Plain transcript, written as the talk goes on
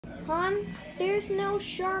Hon, there's no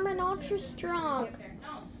Charmin Ultra Strong.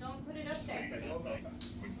 No, don't put it up there.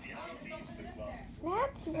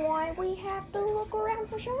 That's why we have to look around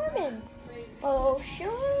for Charmin. Oh,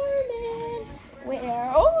 Charmin, where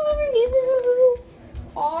are you?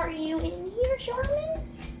 Are you in here, Charmin?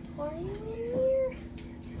 Are you in here?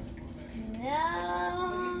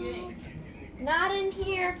 No, not in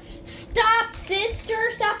here. Stop,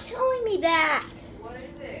 sister. Stop telling me that. What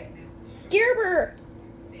is it? Gerber,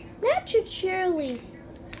 that's your Shirley.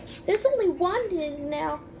 There's only one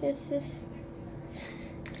now. It's this.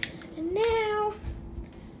 And now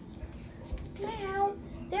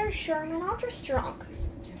there's Charmin Ultra Strong.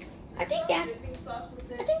 I think that.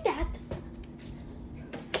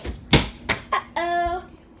 Uh-oh.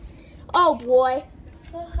 Oh boy.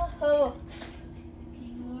 Are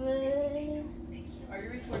you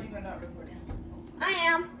recording or not recording? I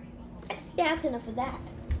am. Yeah, that's enough of that.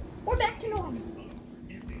 We're back to normal.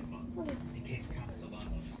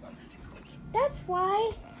 That's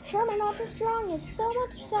why Charmin Ultra Strong is so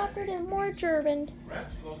much softer and more German.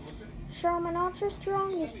 Charmin Ultra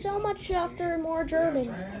Strong is so much softer and more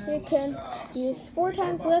German. It can use 4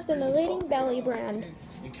 times less than the leading belly brand.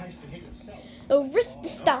 A wrist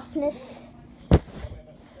softness.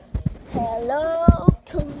 Hello,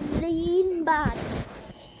 clean body.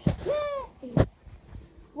 Yay!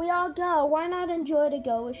 We all go. Why not enjoy to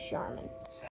go with Charmin?